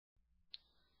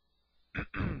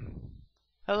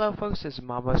Hello folks, this is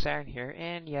Mr.Saturn here,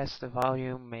 and yes, the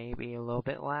volume may be a little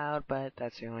bit loud, but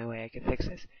that's the only way I can fix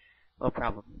this. No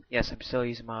problem. Yes, I'm still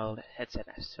using my old headset.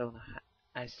 I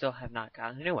still have not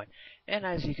gotten a new one. And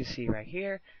as you can see right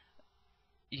here,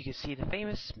 you can see the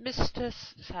famous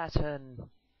Mr.Saturn,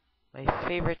 my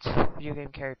favorite video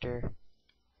game character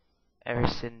ever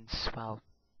since, well,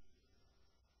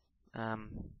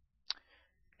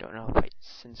 don't know quite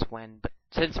since when, but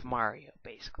since Mario,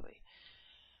 basically.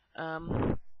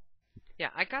 Yeah,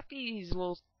 I got these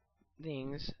little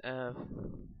things of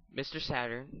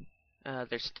Mr.Saturn.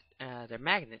 They're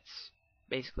magnets,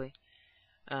 basically.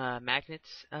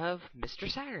 Magnets of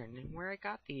Mr.Saturn, and where I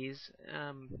got these,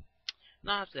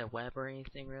 not off the web or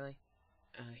anything really.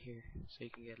 Here, so you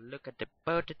can get a look at the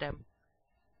both of them.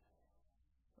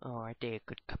 Oh, I did a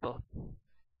good couple.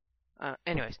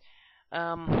 Anyways,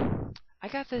 I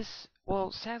got this.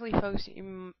 Well, sadly, folks,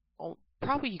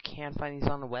 probably you can find these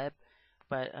on the web,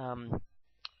 but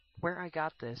where I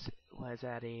got this was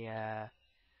at a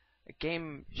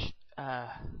game a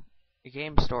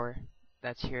game store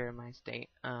that's here in my state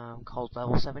called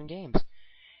Level 7 Games.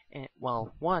 And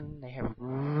well, one, they have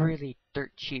really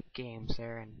dirt cheap games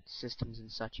there and systems and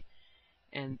such.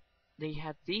 And they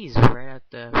had these right at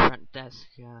the front desk.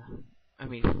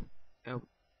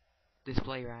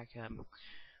 Display rack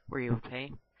where you would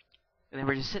pay. And they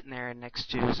were just sitting there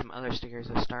next to some other stickers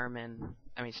of the Starman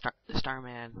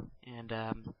and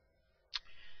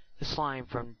the slime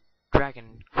from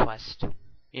Dragon Quest.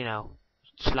 You know,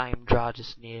 slime draw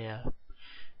just need a,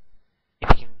 if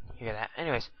you can hear that.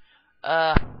 Anyways,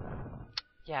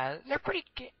 yeah, they're pretty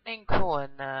dang cool,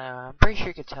 and I'm pretty sure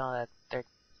you could tell that they're,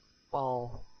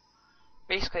 well,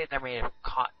 basically they're made of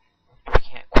cotton. If you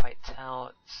can't quite tell,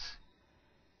 it's,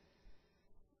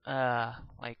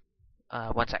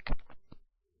 one sec.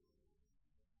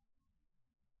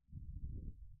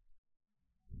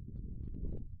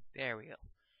 There we go.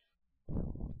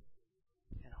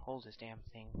 And hold this damn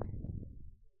thing.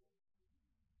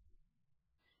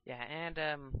 Yeah, and,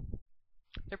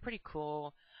 they're pretty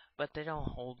cool, but they don't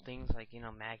hold things like,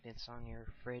 magnets on your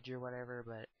fridge or whatever,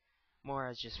 but more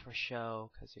as just for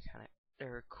show, because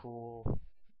they're cool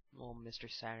little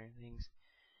Mr.Saturn things.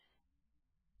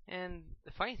 And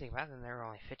the funny thing about them, they were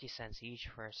only 50 cents each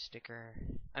for a sticker.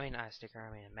 Not a sticker,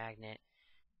 a magnet.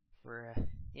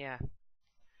 Yeah.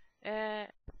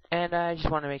 And I just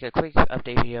want to make a quick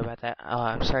update video about that.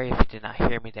 I'm sorry if you did not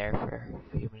hear me there for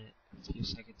a few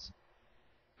seconds.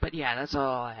 But yeah, that's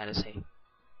all I had to say.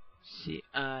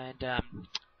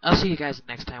 I'll see you guys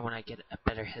next time when I get a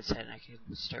better headset and I can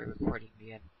start recording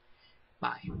again.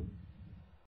 Bye.